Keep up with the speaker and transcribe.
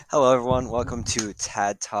Hello, everyone. Welcome to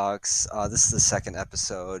Tad Talks. This is the second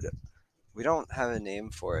episode. We don't have a name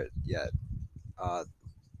for it yet. Uh,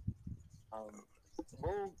 Um,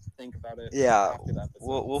 we'll think about it yeah, after the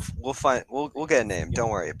we'll episode. we'll we'll find we'll get a name. Don't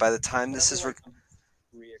worry. By the time It'll this be is like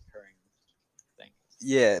a reoccurring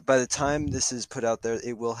thing. by the time this is put out there,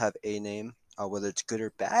 it will have a name. Whether it's good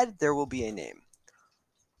or bad, there will be a name.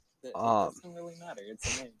 It Um, doesn't really matter.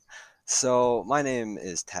 It's a name. so my name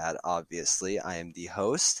is Tad. Obviously, I am the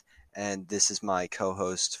host, and this is my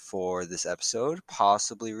co-host for this episode.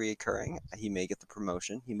 Possibly reoccurring. He may get the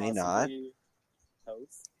promotion. He may not. Possibly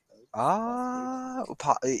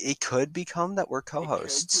possibly. It could become that we're It could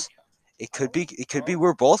co-hosts. become. It could be. It could be Oh.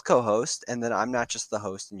 we're both co-hosts, and then I'm not just the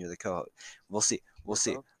host and you're the co-host. We'll see. We'll We're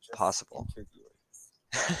see. both just Possible. interviewers.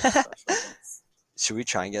 Special guests. Should we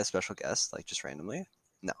try and get a special guest, like just randomly?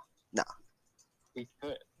 No. We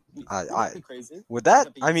could. I- Would I- that be crazy? Would that? Would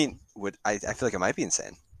that be I mean, insane? would I feel like it might be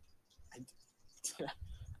insane.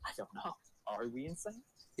 I don't know. Are we insane?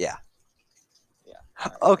 Yeah. Yeah.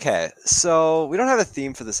 All right. Okay, so we don't have a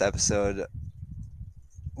theme for this episode.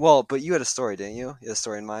 Well, but you had a story, didn't you? You had a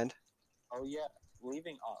story in mind. Oh yeah.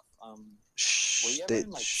 Leaving off. Were Shh. you ever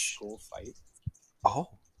in like school fight? Oh.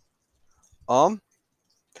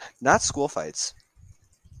 Not school fights.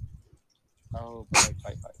 Oh, but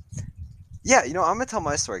like fight. Yeah, I'm gonna tell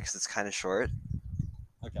my story because it's kind of short.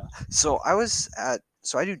 Okay. So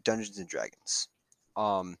I do Dungeons and Dragons,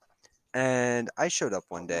 and I showed up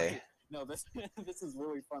one day. Wait, no, this this is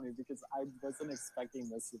really funny because I wasn't expecting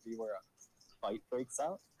this to be where a fight breaks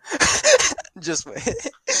out. Just wait.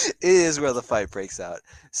 It is where the fight breaks out.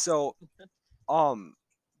 So,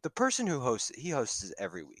 the person who he hosts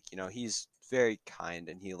every week. He's very kind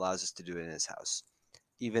and he allows us to do it in his house,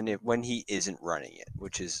 even when he isn't running it,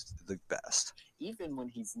 which is the best. Even when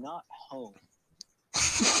he's not home,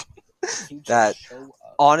 he just That show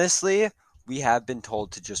up. honestly, we have been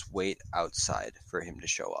told to just wait outside for him to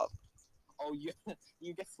show up. Oh, you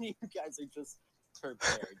guys are just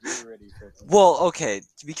prepared. You're ready for this. Well, okay,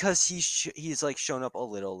 because he's like shown up a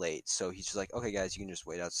little late, so he's just like, okay, guys, you can just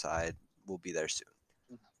wait outside. We'll be there soon.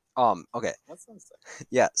 Okay, That sounds sick.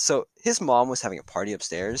 yeah. So his mom was having a party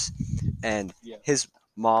upstairs, and Yeah. his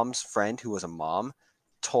mom's friend, who was a mom,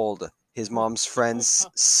 told his mom's friend's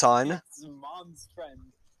son His mom's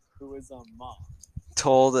friend, who is a mom.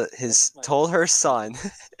 told her son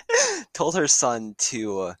told her son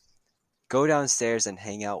to go downstairs and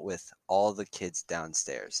hang out with all the kids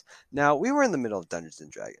downstairs. Now, we were in the middle of Dungeons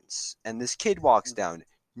and Dragons, and this kid walks down.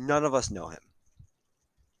 None of us know him.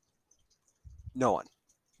 No one.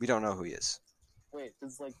 We don't know who he is. Wait,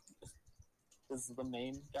 is the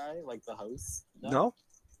main guy like the host? No.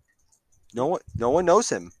 No one knows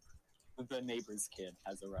him. The neighbor's kid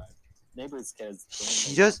has arrived. Neighbor's kid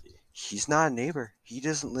is He's not a neighbor. He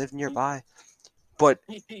doesn't live nearby. But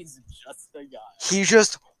he's just a guy. he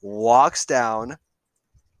just walks down. It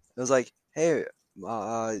was like, hey,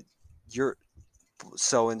 you're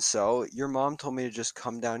so and so. Your mom told me to just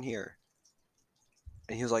come down here.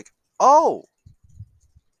 And he was like, oh,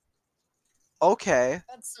 okay.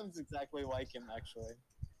 That sounds exactly like him, actually.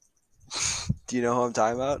 Do you know who I'm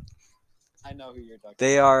talking about? I know who you're talking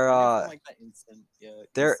They about. are, Like that instant. Yeah.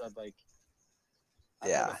 they're- You said, like, I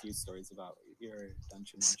Yeah. heard a few stories about your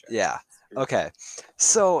Dungeon and Dragons. Yeah. Okay.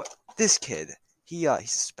 So this kid, he's a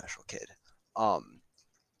special kid.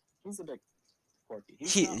 He's a bit quirky.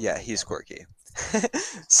 He's quirky.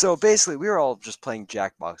 So basically, we were all just playing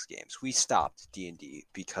Jackbox games. We stopped D&D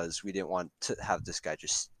because we didn't want to have this guy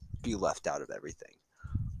just be left out of everything.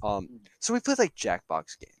 So we played like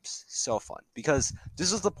Jackbox games. So fun because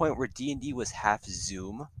this was the point where D&D was half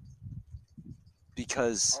Zoom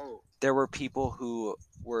because there were people who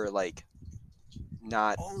were like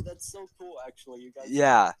not. Oh, that's so cool! Actually, you guys.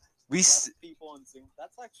 Yeah. People on Zoom.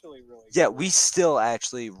 That's actually really. Yeah, cool. we still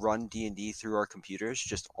actually run D&D through our computers,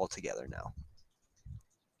 just all together now.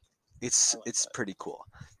 It's pretty cool.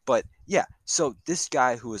 But yeah, so this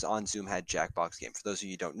guy who was on Zoom had Jackbox Game. For those of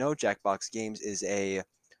you who don't know, Jackbox Games is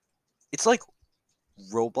it's like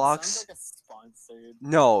Roblox. Sounds like a sponsored.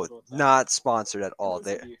 No, not sponsored at all. For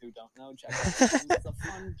those of you who don't know, Jackbox Games is a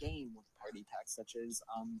fun game with party packs such as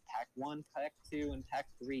Pack 1, Pack 2, and Pack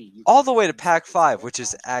 3. All the way to Pack 5, which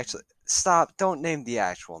is actually... Stop, don't name the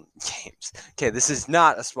actual games. Okay, this is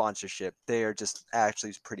not a sponsorship. They are just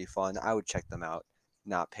actually pretty fun. I would check them out.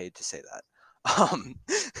 Not paid to say that.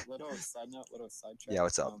 Little side note, little sidetrack. Yeah,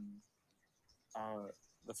 what's up?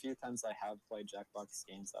 The few times I have played Jackbox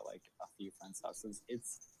games at like a few friends' houses,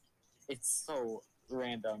 it's so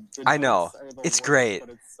random. I know. It's great.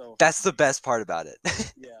 That's the best part about it.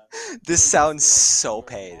 Yeah. This sounds so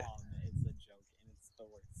paid. Mom is a joke, and it's the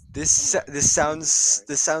worst. This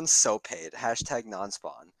sounds so paid. Hashtag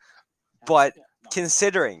non-spawn. But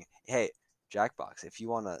considering, hey, Jackbox, if you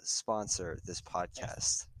want to sponsor this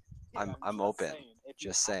podcast, I'm open. If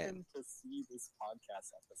Just you saying. happen to see this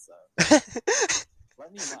podcast episode,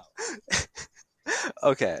 let me know.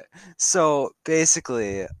 Okay, so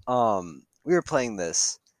basically, we were playing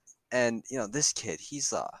this, and this kid,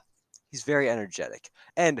 he's very energetic,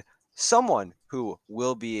 and someone who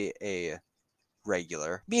will be a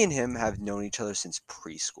regular. Me and him have known each other since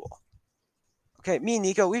preschool. Okay, me and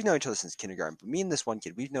Nico, we've known each other since kindergarten, but me and this one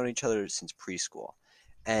kid, we've known each other since preschool,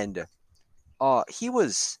 and he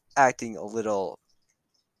was acting a little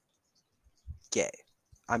gay.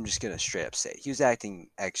 I'm just gonna straight up say it. He was acting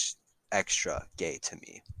extra gay to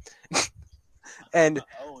me. And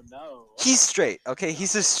oh no, he's straight, okay?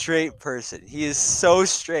 He's a straight person. He is so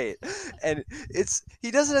straight, and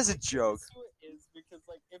he does it as a joke. Who it is, because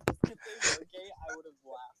like if they were gay, I would have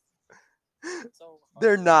laughed. So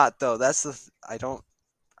They're not though. That's the I don't.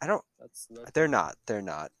 That's They're not.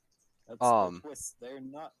 That's the twist. They're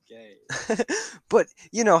not gay. But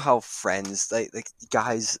you know how friends like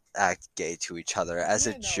guys act gay to each other as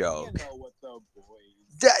a joke. You know what the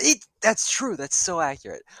boys. That's true. That's so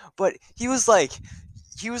accurate. But he was like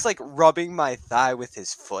rubbing my thigh with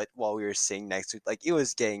his foot while we were sitting next to it. Like it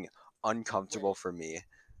was getting uncomfortable for me.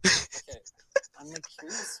 Okay, I'm like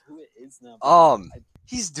curious who it is now.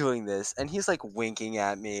 He's doing this and he's like winking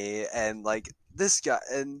at me, and like this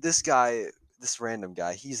random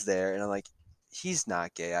guy, he's there, and I'm like, he's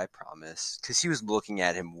not gay, I promise, because he was looking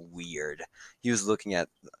at him weird. He was looking at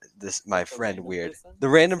my friend weird. The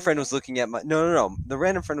random friend was looking at no. The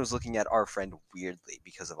random friend was looking at our friend weirdly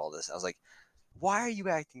because of all this. I was like, why are you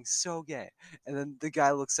acting so gay? And then the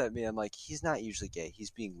guy looks at me. I'm like, he's not usually gay.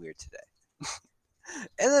 He's being weird today.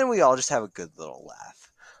 And then we all just have a good little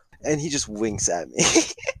laugh. And he just winks at me.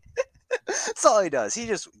 That's all he does. He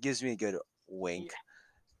just gives me a good wink.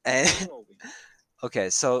 And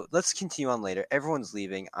okay, so let's continue on later. Everyone's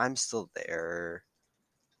leaving. I'm still there,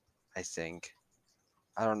 I think.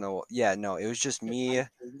 I don't know. Yeah, no, it was just me.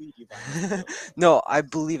 No, I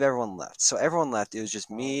believe everyone left. So everyone left. It was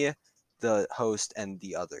just me, the host, and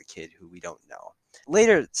the other kid who we don't know.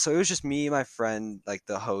 Later, so it was just me, my friend, like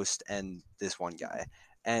the host, and this one guy.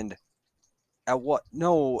 And never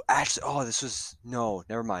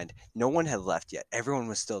mind. No one had left yet. Everyone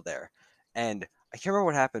was still there. And I can't remember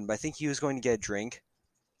what happened, but I think he was going to get a drink.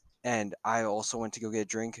 And I also went to go get a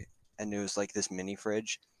drink. And it was like this mini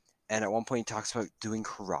fridge. And at one point he talks about doing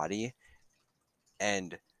karate.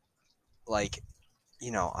 And like,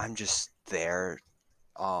 I'm just there.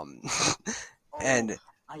 And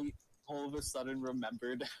I all of a sudden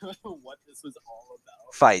remembered what this was all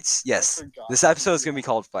about. Fights, yes. This episode is going to be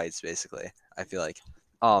called Fights, basically, I feel like.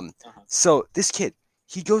 So this kid,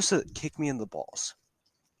 he goes to kick me in the balls.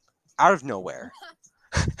 Out of nowhere.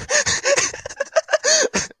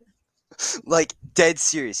 Like, dead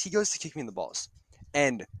serious. He goes to kick me in the balls.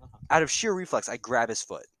 And out of sheer reflex, I grab his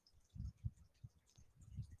foot.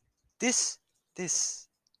 This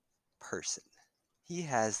person, he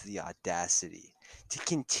has the audacity to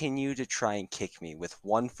continue to try and kick me with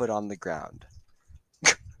one foot on the ground.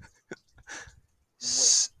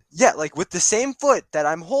 Yeah, like with the same foot that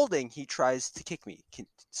I'm holding, he tries to kick me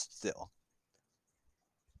still.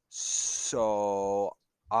 So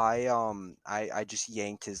I just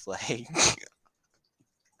yanked his leg.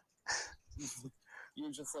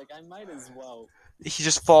 You're just like, I might as well. He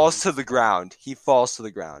just falls to the ground. He falls to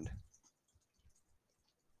the ground.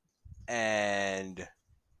 And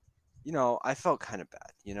I felt kind of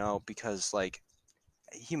bad, because like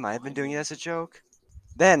he might have been doing it as a joke.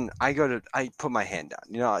 Then I put my hand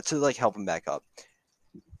down, to like help him back up.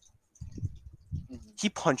 He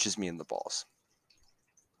punches me in the balls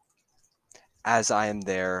as I am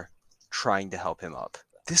there trying to help him up.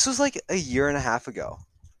 This was like a year and a half ago.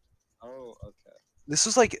 Oh, okay. This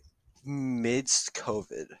was like midst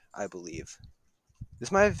COVID, I believe.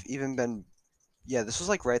 This might have even been, this was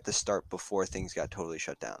like right at the start before things got totally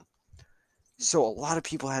shut down. So a lot of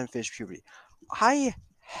people hadn't finished puberty. I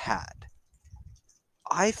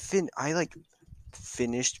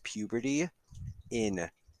finished puberty in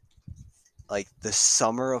like the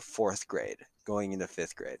summer of 4th grade, going into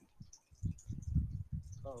 5th grade.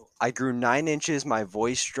 Oh. I grew 9 inches. My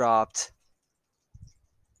voice dropped.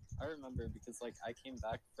 I remember because like I came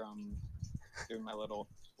back from doing my little,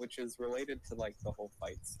 which is related to like the whole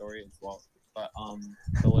fight story as well. But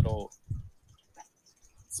the little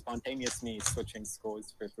spontaneous me switching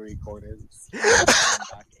schools for 3 quarters.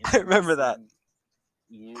 I remember that.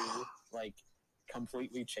 You like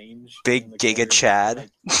completely changed. Big Giga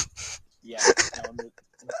Chad. Like, yeah.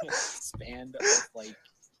 span of like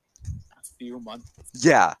a few months.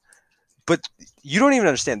 Yeah, but you don't even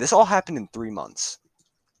understand. This all happened in 3 months.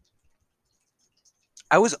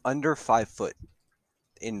 I was under 5 foot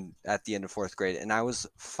at the end of 4th grade, and I was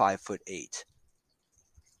 5'8"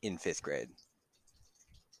 in 5th grade.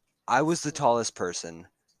 I was the tallest person.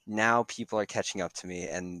 Now people are catching up to me,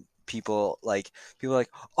 and people are like,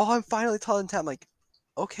 "Oh, I'm finally taller than Ted." I'm like,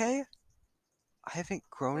 okay, I haven't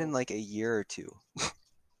grown in like a year or two.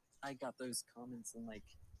 I got those comments in like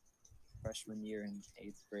freshman year in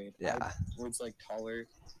 8th grade. Yeah. I was like taller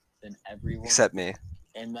than everyone Except me.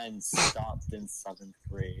 and then stopped in 7th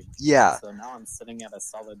grade. Yeah. So now I'm sitting at a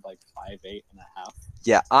solid like 5'8" and a half.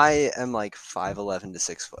 Yeah, I am like 5'11" to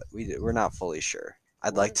 6 foot. We're not fully sure.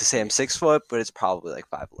 I'd like to say I'm 6 foot, but it's probably like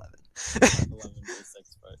 5'11". 5'11" to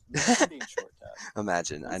 6 foot. You're being short, Dad.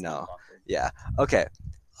 Imagine, That's I know. not awkward. Yeah. Okay.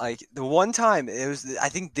 Like the one time I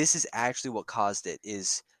think this is actually what caused it.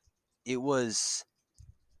 It was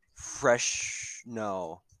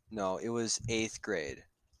it was 8th grade.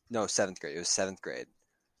 No, 7th grade. It was 7th grade.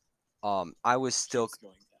 I was still. Keeps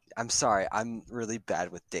going down. I'm sorry. I'm really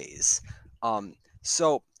bad with days.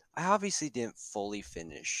 So I obviously didn't fully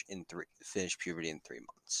finish puberty in 3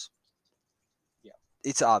 months. Yeah.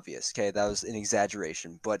 It's obvious. Okay, that was an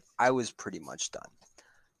exaggeration, but I was pretty much done.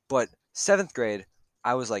 But 7th grade,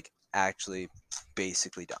 I was like actually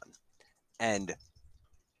basically done, and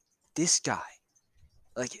this guy.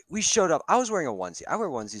 Like, we showed up. I was wearing a onesie. I wear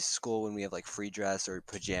onesies to school when we have, like, free dress or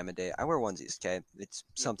pajama day. I wear onesies, okay? It's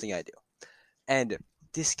something I do. And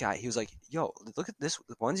this guy, he was like, yo, look at this.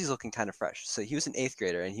 The onesie's looking kind of fresh. So he was an 8th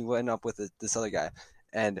grader, and he went up with this other guy.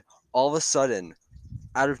 And all of a sudden,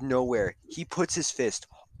 out of nowhere, he puts his fist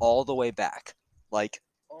all the way back. Like,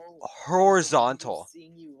 horizontal.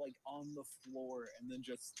 Seeing you like on the floor and then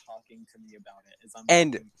just talking to me about it as I'm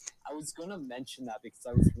And talking. I was gonna mention that because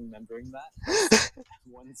I was remembering that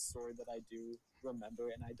one story that I do remember,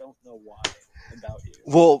 and I don't know why about you.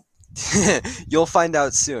 Well, you'll find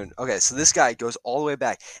out soon. Okay, so this guy goes all the way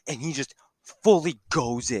back, and he just fully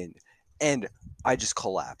goes in, and I just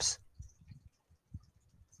collapse.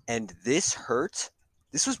 And this hurt.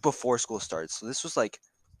 This was before school started, so this was like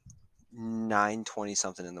 9:20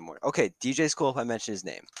 something in the morning. Okay, DJ's cool if I mention his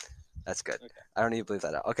name. That's good. Okay. I don't need to bleep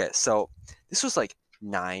that out. Okay, so this was like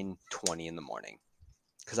 9:20 in the morning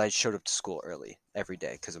because I showed up to school early every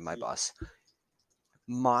day because of my bus.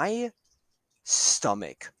 My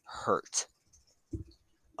stomach hurt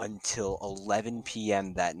until 11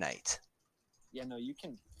 p.m. that night. Yeah, no, you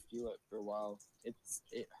can feel it for a while. It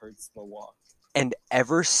hurts the walk. And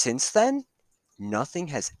ever since then, nothing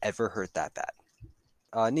has ever hurt that bad.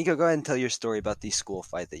 Nico, go ahead and tell your story about the school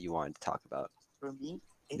fight that you wanted to talk about. For me,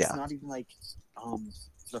 it's not even like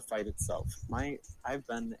the fight itself. I've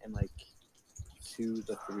been in like 2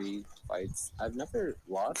 to 3 fights. I've never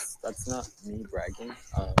lost. That's not me bragging.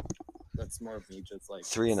 That's more of me just like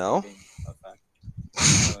 3-0. stating a fact.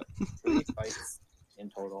 3 fights in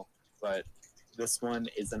total, but this one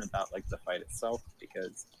isn't about like the fight itself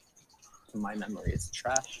because my memory is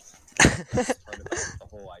trash. That's part about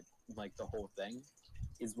the whole thing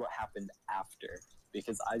is what happened after,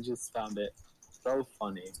 because I just found it so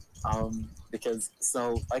funny. Because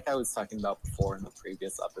like I was talking about before in the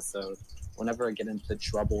previous episode, whenever I get into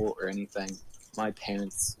trouble or anything, my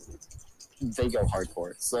parents, they go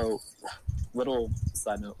hardcore. So little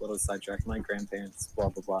side note, little sidetrack, my grandparents, blah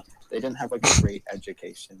blah blah, they didn't have like a great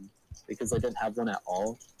education because they didn't have one at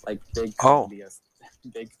all. Like big Columbia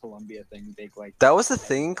thing, big like that was the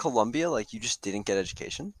thing in Columbia, like you just didn't get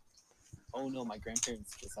education? Oh no, my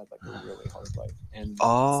grandparents just had like a really hard life, and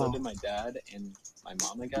so did my dad and my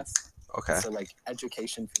mom, I guess. Okay. So like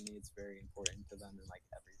education for me is very important to them and like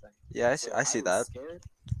everything. Yeah, I see was that. scared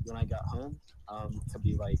when I got home to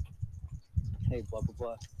be like, hey, blah blah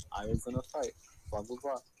blah, I was in a fight, blah blah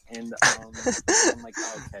blah, and I'm like,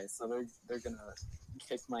 oh, okay, so they're gonna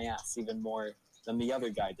kick my ass even more than the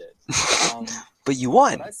other guy did. But you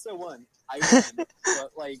won. But I still won. I won,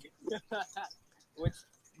 but like, which.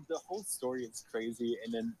 The whole story is crazy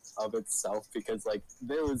in and of itself because like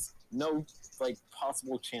there was no like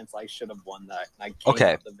possible chance I should have won that. And I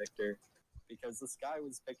came out the victor because this guy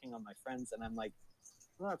was picking on my friends, and I'm like,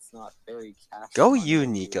 well, that's not very cash. Go you,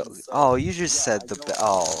 Nico. So, you just said the and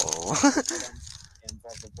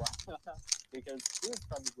blah blah blah because he was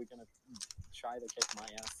probably gonna try to kick my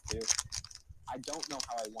ass too. I don't know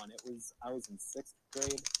how I won. I was in 6th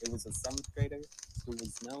grade. It was a 7th grader who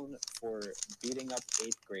was known for beating up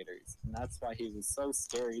 8th graders, and that's why he was so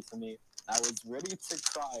scary to me. I was ready to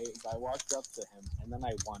cry as I walked up to him, and then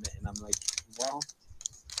I won it, and I'm like, well,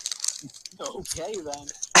 okay then.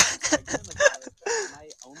 Again about it, and I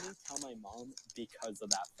only tell my mom because of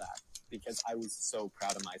that fact. Because I was so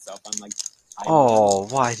proud of myself. I'm like, I Oh, won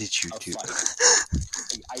why did you a do fight.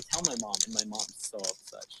 that? I tell my mom, and my mom's so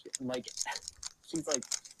upset. She's like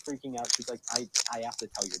freaking out. She's like, I have to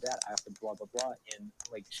tell your dad. I have to blah blah blah. And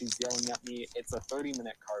like she's yelling at me. It's a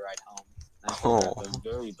 30-minute car ride home. And I told her at the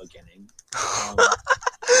very beginning.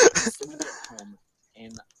 So we get home,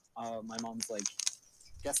 and my mom's like,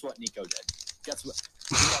 guess what Nico did? Guess what?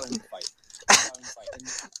 We got in a fight. And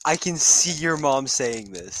I can see your mom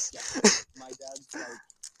saying this. yeah, my dad's like,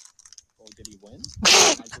 well, did he win? And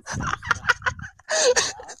I just said, no.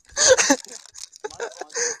 Yeah. My aunt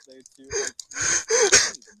was there too. Like, I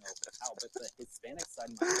don't even know how, but the Hispanic side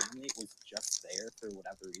of my family was just there for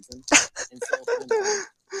whatever reason. And so her mom,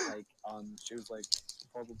 like, she was like,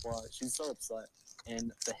 blah blah blah. She's so upset.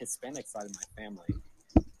 And the Hispanic side of my family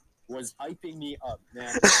was hyping me up,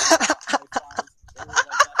 man. High fives. They were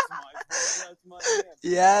like, that's my man.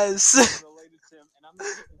 Yes. I'm related to him, and I'm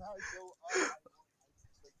like, how go up?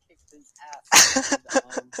 I kicked his ass.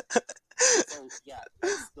 And, so yeah,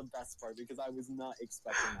 that's the best part because I was not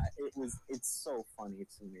expecting that. It's so funny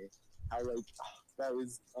to me how like that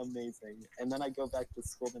was amazing. And then I go back to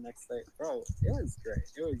school the next day, bro. It was great.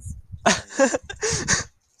 It was.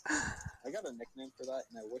 I got a nickname for that,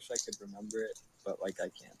 and I wish I could remember it, but like I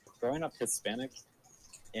can't. Growing up Hispanic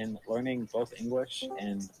and learning both English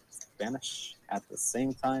and Spanish at the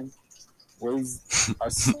same time was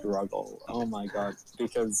a struggle. Oh my god,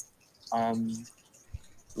 because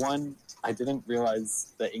one, I didn't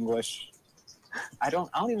realize the English. I don't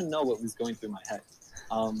even know what was going through my head.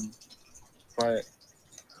 But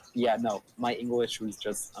yeah, no, my English was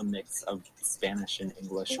just a mix of Spanish and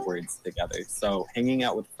English words together. So hanging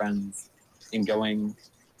out with friends and going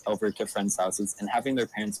over to friends' houses and having their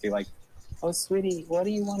parents be like, "Oh, sweetie, what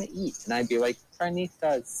do you want to eat?" And I'd be like,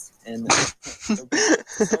 "Carnitas," and they'll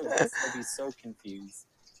be so confused.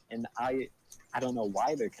 And I don't know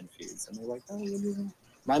why they're confused. And they're like, "Oh, what do you want?"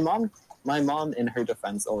 My mom, in her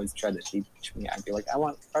defense, always tried to teach me. I'd be like, "I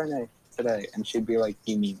want carne today," and she'd be like,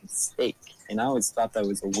 "You mean steak?" And I always thought that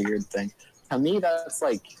was a weird thing. To me, that's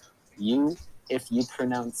like if you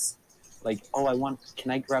pronounce like, "Oh,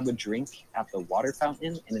 can I grab a drink at the water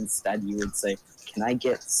fountain?" And instead you would say, "Can I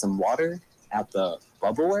get some water at the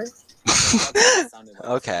Bubbleware?"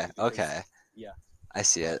 Okay. Yeah. I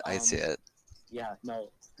see it. Yeah,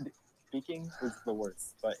 no. Speaking was the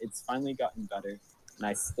worst, but it's finally gotten better. And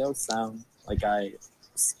I still sound like I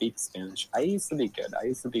speak Spanish. I used to be good. I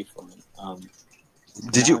used to be fluent.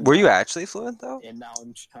 Were you actually fluent though? And now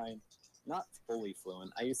I'm trying, not fully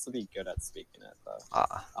fluent. I used to be good at speaking it though.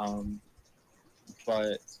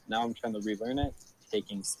 But now I'm trying to relearn it,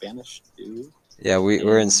 taking Spanish too. Yeah,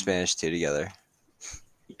 we're in Spanish too together.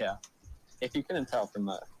 Yeah. If you couldn't tell from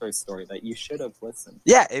the first story that you should have listened.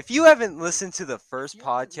 Yeah, if you haven't listened to the first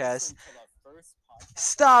podcast,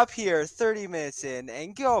 stop here 30 minutes in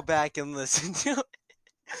and go back and listen to it.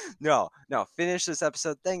 No, finish this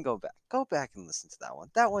episode, then go back. Go back and listen to that one.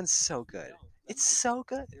 That one's so good. It's so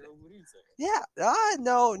good. You're a loser. Yeah.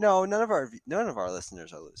 No, none of our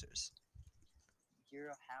listeners are losers. You're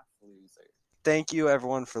a half loser. Thank you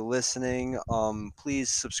everyone for listening. Please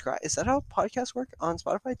subscribe. Is that how podcasts work on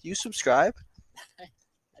Spotify? Do you subscribe?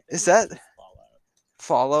 Is that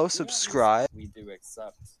follow, subscribe? We do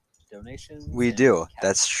accept donations. We do. Cash.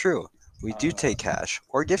 That's true. We do take cash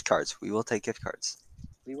or gift cards. We will take gift cards.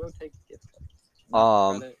 We will take gift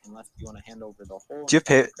cards. Credit, unless you want to hand over the whole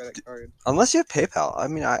credit card. Unless you have PayPal. I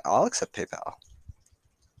mean, I'll accept PayPal.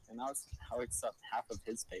 And I'll accept half of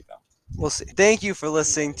his PayPal. We'll see. Thank you for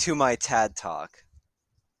listening to my TAD Talk.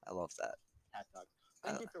 I love that. TAD Talk.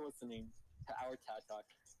 Thank you for listening to our TAD Talk.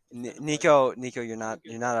 Nico, you're not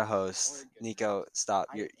a host. Nico, stop.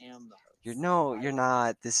 I am the host. You're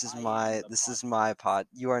not. This is my pod.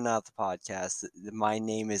 You are not the podcast. My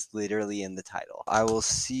name is literally in the title. I will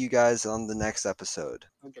see you guys on the next episode.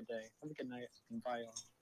 Have a good day. Have a good night. And bye, y'all.